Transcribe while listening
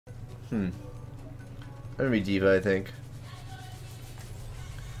I'm gonna be D.Va, I think.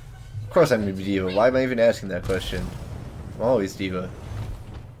 Of course I'm gonna be D.Va. Why am I even asking that question? I'm always D.Va.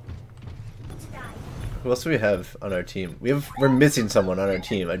 Who else do we have on our team? We're missing someone on our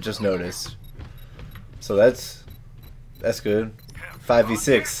team. I just noticed. So that's good.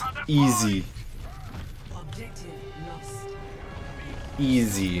 5v6, easy.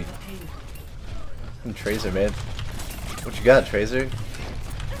 Easy. I'm Tracer, man. What you got, Tracer?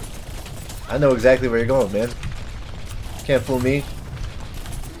 I know exactly where you're going, man. Can't fool me.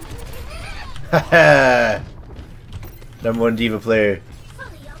 Haha. #1 D.Va player.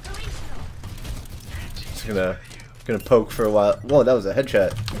 Just gonna poke for a while. Whoa, that was a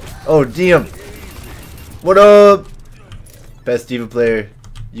headshot. Oh, damn. What up? Best D.Va player,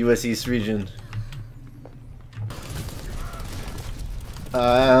 US East region.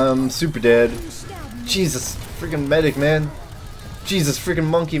 Super dead. Jesus freaking medic, man. Jesus freaking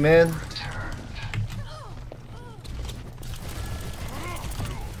monkey, man.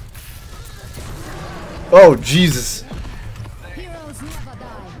 Oh, Jesus.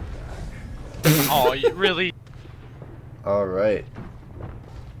 Oh, you really? Alright.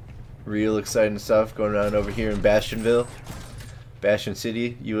 Real exciting stuff going on over here in Bastionville. Bastion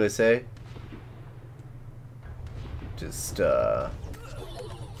City, USA. Just, fine,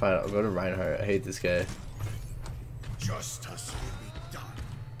 I'll go to Reinhardt. I hate this guy.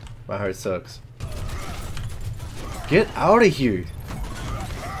 My heart sucks. Get out of here.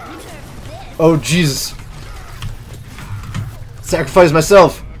 Oh, Jesus. Sacrifice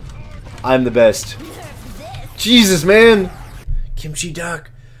myself. I'm the best. Jesus, man. Kimchi duck.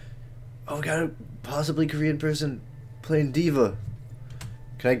 Oh, we got a possibly Korean person playing D.Va.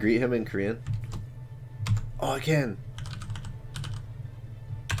 Can I greet him in Korean? Oh, I can.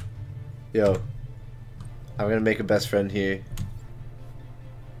 Yo. I'm gonna make a best friend here.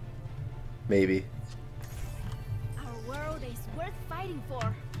 Maybe. Our world is worth fighting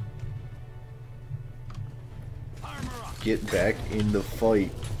for. Get back in the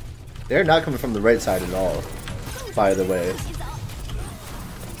fight. They're not coming from the right side at all, by the way.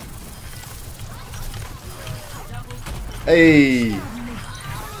 Hey!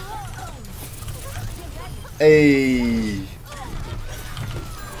 Hey!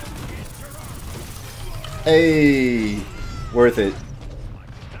 Hey! Worth it.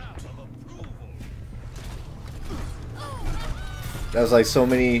 That was like so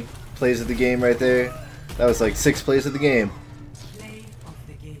many plays of the game right there. That was like 6 plays of the game.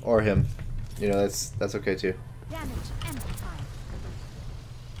 Or him. You know, that's okay too.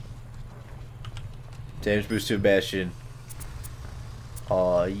 Damage boost to Bastion.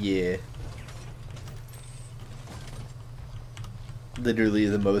 Aw, yeah. Literally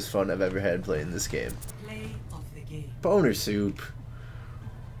the most fun I've ever had playing this game. Boner soup.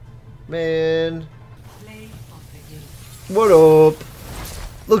 Man. What up?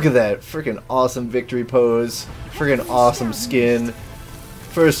 Look at that freaking awesome victory pose. Freaking awesome skin.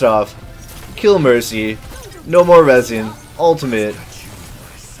 First off, kill Mercy. No more resin. Ultimate.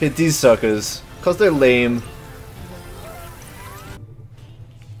 Hit these suckers. Cause they're lame.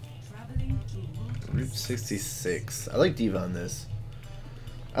 Route 66. I like D.Va on this.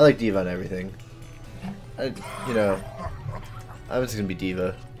 I like D.Va on everything. You know, I'm just gonna be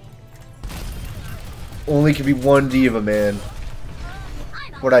D.Va. Only can be one D.Va, man.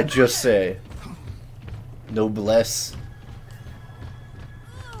 What'd I just say? Noblesse.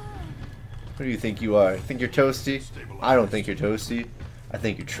 Who do you think you are? Think you're toasty? I don't think you're toasty. I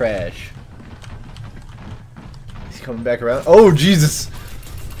think you're trash. He's coming back around. Oh, Jesus!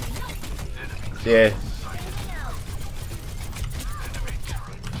 Yeah.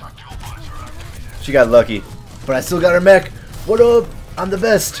 She got lucky. But I still got her mech. What up? I'm the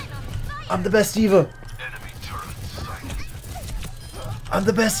best. I'm the best D.Va. I'm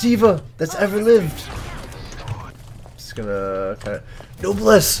the best D.Va that's ever lived. Just gonna kind of...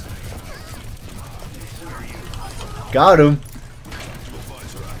 Noblesse! Got him.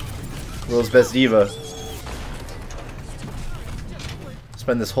 World's best D.Va.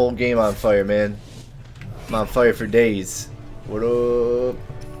 Spend this whole game on fire, man. I'm on fire for days. What up?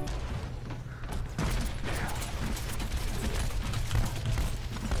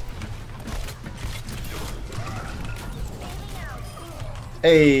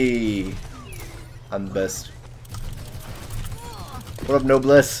 Hey! I'm the best. What up,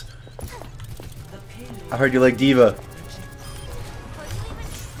 Noblesse? I heard you like D.Va.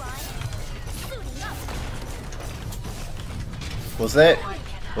 What's that?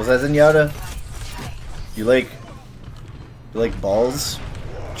 Was that Zenyatta? You like balls?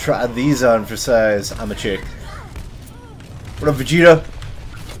 Try these on for size. I'm a chick. What up, Vegeta?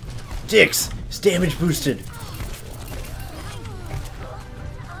 dicks. It's damage boosted.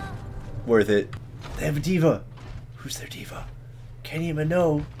 Worth it. They have a D.Va. Who's their D.Va? Can't even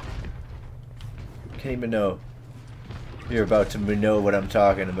know. Can't even know. You're about to know what I'm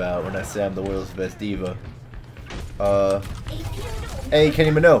talking about when I say I'm the world's best D.Va. Hey, can't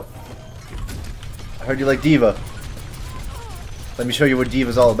even know. I heard you like D.Va. Let me show you what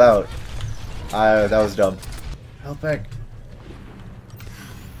D.Va's all about. That was dumb. Help back.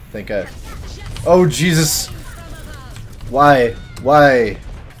 Think I... Oh, Jesus! Why? Why?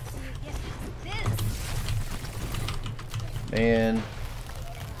 Man.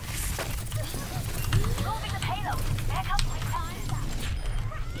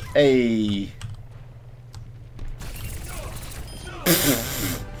 Hey.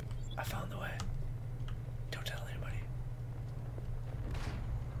 I found the way. Don't tell anybody.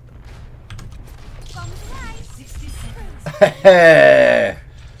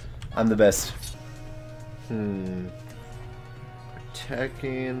 I'm the best.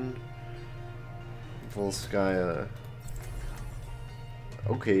 Attacking Volskaya.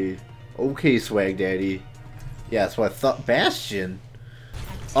 Okay. Okay, Swag Daddy. Yeah, that's what I thought. Bastion?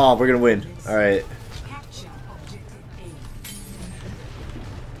 Oh, we're gonna win. Alright.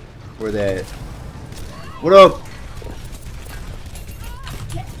 Where they at? What up?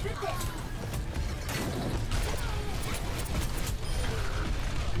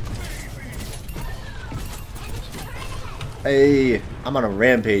 Hey, I'm on a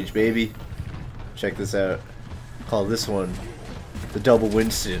rampage, baby. Check this out. Call this one the Double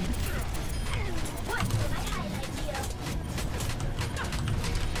Winston.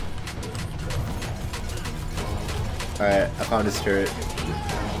 Alright, I found his turret.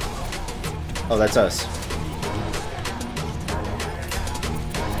 Oh, that's us.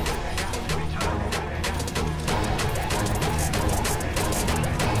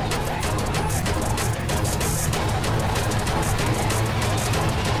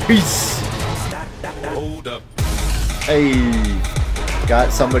 Peace! Hold up. Hey!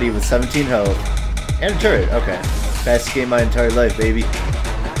 Got somebody with 17 health. And a turret, okay. Fastest game my entire life, baby.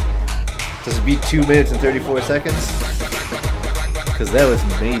 Does it beat 2 minutes and 34 seconds? Because that was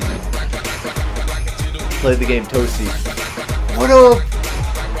amazing. Play the game Toasty. What up?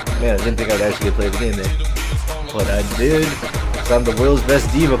 Man, I didn't think I'd actually play the game there. But I did. So I'm the world's best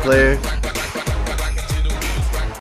D.Va player.